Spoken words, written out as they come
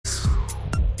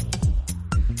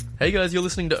Hey guys, you're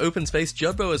listening to Open Space.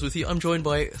 Judd Boas with you. I'm joined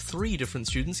by 3 different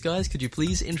students. Guys, could you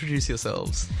please introduce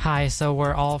yourselves? Hi, so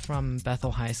we're all from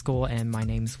Bethel High School, and my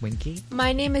name's Winky.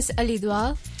 My name is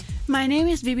Alidwal. My name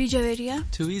is Bibi Javeria.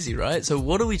 Too easy, right? So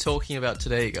what are we talking about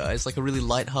today, guys? Like a really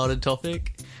lighthearted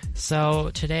topic?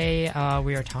 So today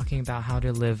we are talking about how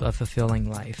to live a fulfilling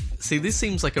life. See, this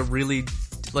seems like a really...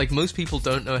 Like, most people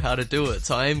don't know how to do it,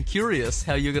 so I am curious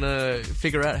how you're gonna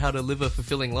figure out how to live a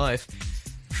fulfilling life.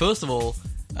 First of all,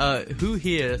 who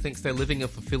here thinks they're living a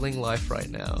fulfilling life right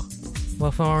now?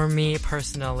 Well, for me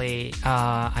personally,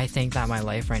 I think that my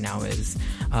life right now is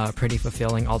pretty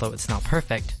fulfilling, although it's not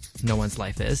perfect. No one's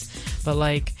life is. But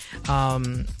like,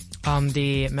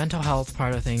 the mental health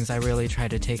part of things, I really try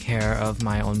to take care of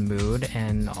my own mood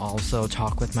and also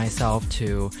talk with myself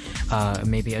to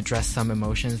maybe address some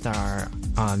emotions that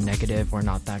are negative or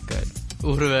not that good.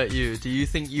 What about you? Do you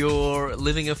think you're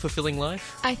living a fulfilling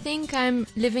life? I think I'm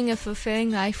living a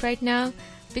fulfilling life right now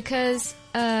because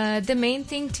the main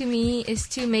thing to me is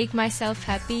to make myself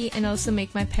happy and also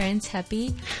make my parents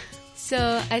happy.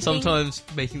 So I Sometimes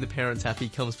making the parents happy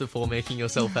comes before making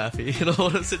yourself happy in a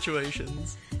lot of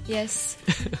situations. Yes.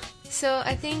 So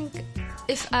I think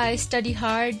if I study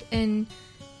hard and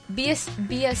be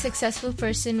a successful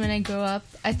person when I grow up,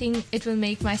 I think it will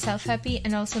make myself happy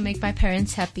and also make my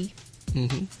parents happy.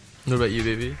 Mm-hmm. What about you,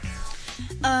 baby?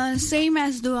 Same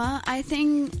as Dua. I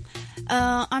think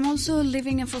I'm also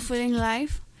living a fulfilling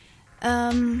life.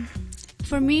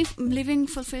 For me, living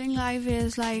fulfilling life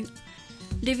is like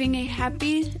living a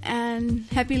happy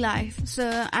life.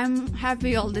 So I'm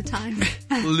happy all the time.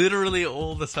 Literally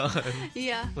all the time?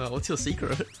 Yeah. Well, what's your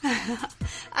secret?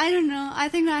 I don't know. I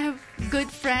think I have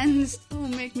good friends who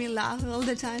make me laugh all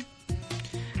the time.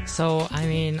 So, I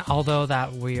mean, although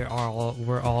that we're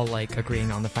all like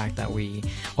agreeing on the fact that we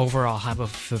overall have a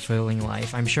fulfilling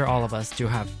life, I'm sure all of us do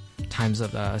have times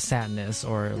of sadness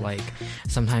or like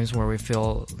sometimes where we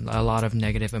feel a lot of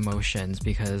negative emotions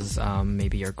because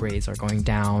maybe your grades are going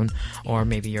down or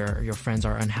maybe your friends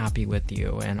are unhappy with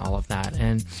you and all of that.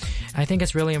 And I think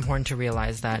it's really important to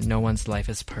realize that no one's life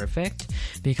is perfect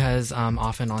because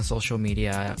often on social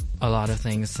media a lot of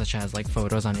things such as like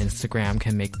photos on Instagram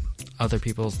can make other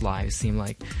people's lives seem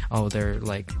like, oh, they're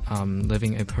like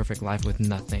living a perfect life with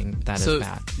nothing that is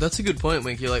bad. That's a good point,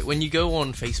 Winky. Like when you go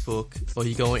on Facebook or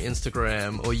you go on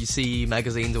Instagram or you see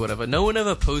magazines or whatever, no one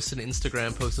ever posts an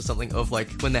Instagram post or something of like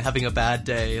when they're having a bad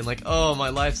day and like, oh, my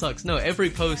life sucks. No,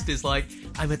 every post is like,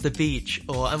 I'm at the beach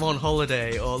or I'm on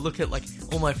holiday or look at like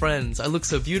all my friends. I look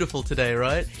so beautiful today,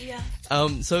 right? Yeah.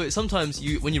 So sometimes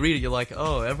when you read it, you're like,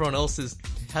 oh, everyone else is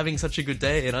having such a good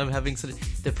day and I'm having such...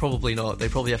 They're probably not. They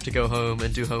probably have to go home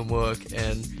and do homework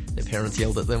and their parents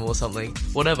yelled at them or something.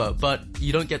 Whatever. But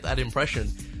you don't get that impression.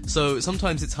 So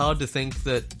sometimes it's hard to think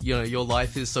that, you know, your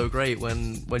life is so great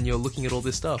when you're looking at all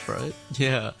this stuff, right?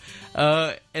 Yeah.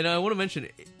 And I want to mention,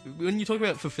 when you talk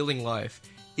about fulfilling life,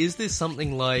 is this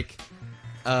something like...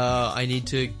 I need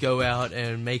to go out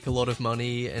and make a lot of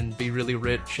money and be really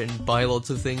rich and buy lots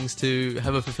of things to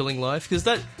have a fulfilling life? Because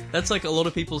that's like a lot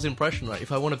of people's impression, right?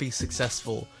 If I want to be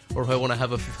successful or if I want to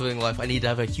have a fulfilling life, I need to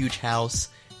have a huge house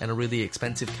and a really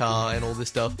expensive car and all this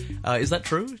stuff. Is that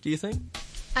true, do you think?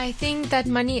 I think that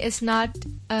money is not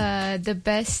the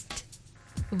best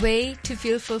way to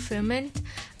feel fulfillment.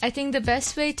 I think the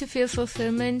best way to feel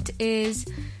fulfillment is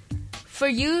for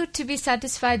you to be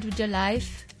satisfied with your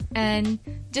life and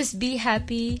just be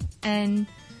happy and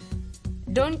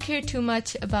don't care too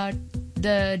much about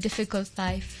the difficult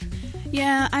life.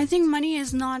 Yeah, I think money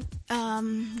is not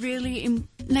really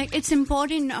like it's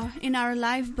important in our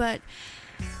life, but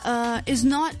is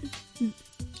not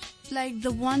like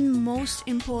the one most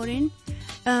important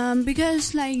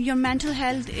because like your mental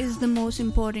health is the most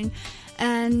important.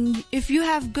 And if you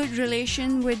have good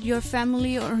relation with your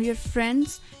family or your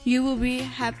friends, you will be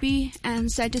happy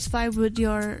and satisfied with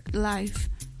your life.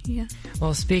 Yeah.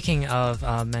 Well, speaking of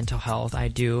mental health,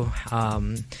 I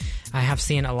have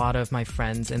seen a lot of my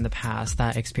friends in the past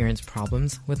that experience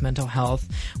problems with mental health.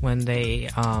 When they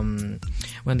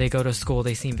go to school,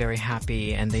 they seem very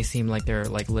happy and they seem like they're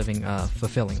like living a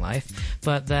fulfilling life.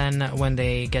 But then when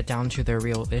they get down to their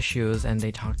real issues and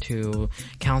they talk to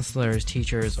counselors,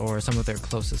 teachers, or some of their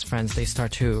closest friends, they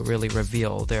start to really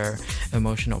reveal their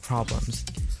emotional problems.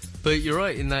 But you're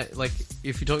right in that, like,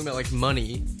 if you're talking about, like,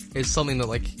 money, it's something that,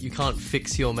 like, you can't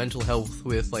fix your mental health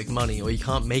with, like, money, or you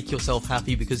can't make yourself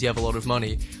happy because you have a lot of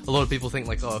money. A lot of people think,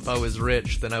 like, oh, if I was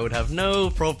rich, then I would have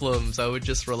no problems, I would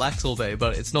just relax all day,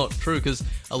 but it's not true, because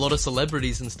a lot of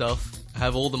celebrities and stuff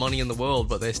have all the money in the world,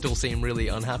 but they still seem really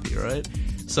unhappy, right?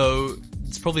 So,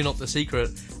 it's probably not the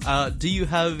secret. Do you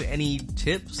have any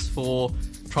tips for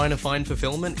trying to find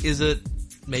fulfillment? Is it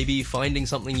maybe finding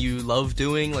something you love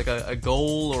doing, like a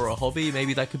goal or a hobby?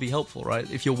 Maybe that could be helpful, right?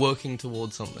 If you're working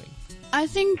towards something. I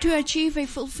think to achieve a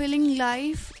fulfilling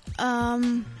life,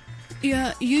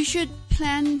 you should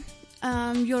plan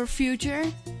your future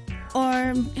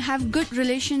or have good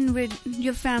relation with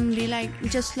your family,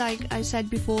 just like I said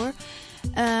before,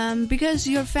 because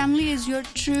your family is your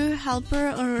true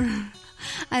helper, or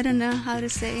I don't know how to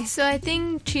say. So I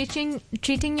think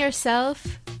treating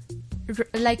yourself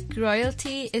like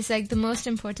royalty is like the most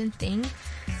important thing.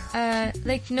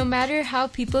 Like no matter how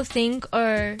people think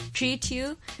or treat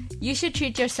you, you should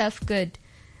treat yourself good.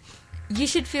 You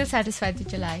should feel satisfied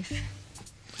with your life.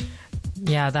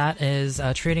 Yeah, that is,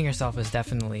 treating yourself is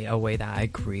definitely a way that I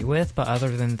agree with. But other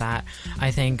than that,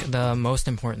 I think the most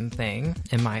important thing,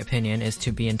 in my opinion, is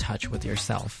to be in touch with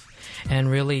yourself and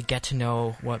really get to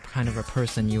know what kind of a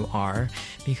person you are.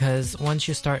 Because once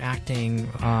you start acting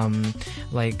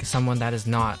like someone that is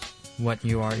not what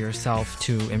you are yourself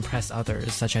to impress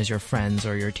others, such as your friends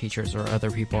or your teachers or other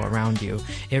people around you,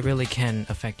 it really can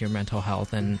affect your mental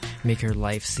health and make your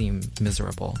life seem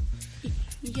miserable.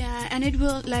 Yeah, and it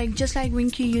will, just like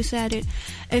Winky, you said it,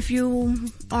 if you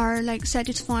are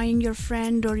satisfying your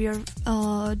friend or your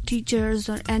teachers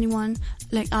or anyone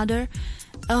other,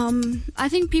 I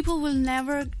think people will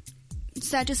never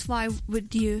satisfy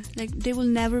with you. They will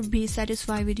never be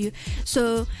satisfied with you.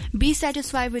 So be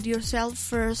satisfied with yourself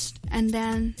first, and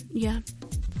then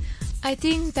I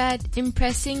think that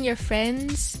impressing your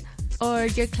friends or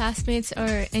your classmates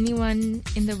or anyone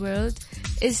in the world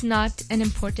is not an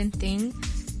important thing.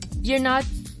 You're not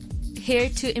here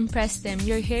to impress them.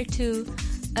 You're here to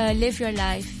live your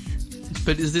life.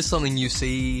 But is this something you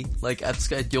see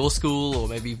at your school, or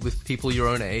maybe with people your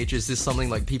own age? Is this something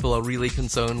people are really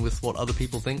concerned with what other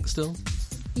people think still?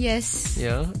 Yes.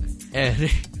 Yeah?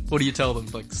 And what do you tell them?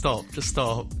 Stop, just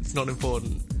stop. It's not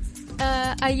important.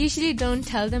 I usually don't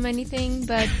tell them anything,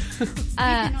 but we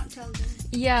cannot tell them.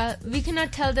 Yeah, we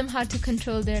cannot tell them how to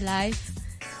control their life,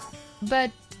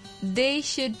 but they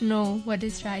should know what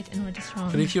is right and what is wrong.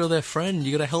 But if you're their friend,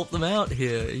 you gotta help them out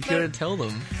here. You gotta tell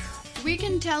them. We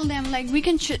can tell them, we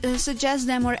can suggest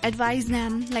them or advise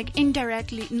them,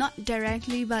 indirectly, not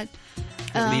directly, but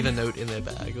leave a note in their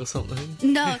bag or something.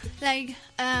 No,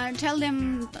 tell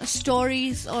them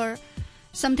stories or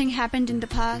something happened in the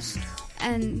past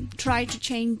and try to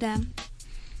change them.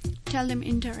 Tell them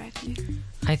indirectly.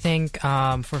 I think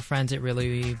for friends, it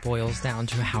really boils down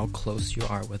to how close you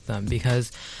are with them.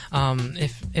 Because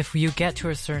if you get to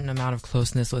a certain amount of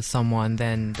closeness with someone,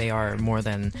 then they are more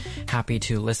than happy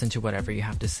to listen to whatever you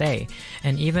have to say.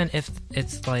 And even if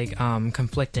it's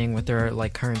conflicting with their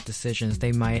current decisions,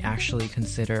 they might actually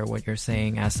consider what you're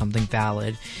saying as something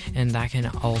valid, and that can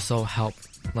also help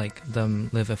them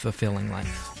live a fulfilling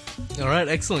life. All right,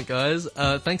 excellent, guys.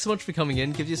 Thanks so much for coming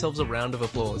in. Give yourselves a round of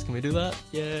applause. Can we do that?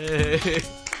 Yay!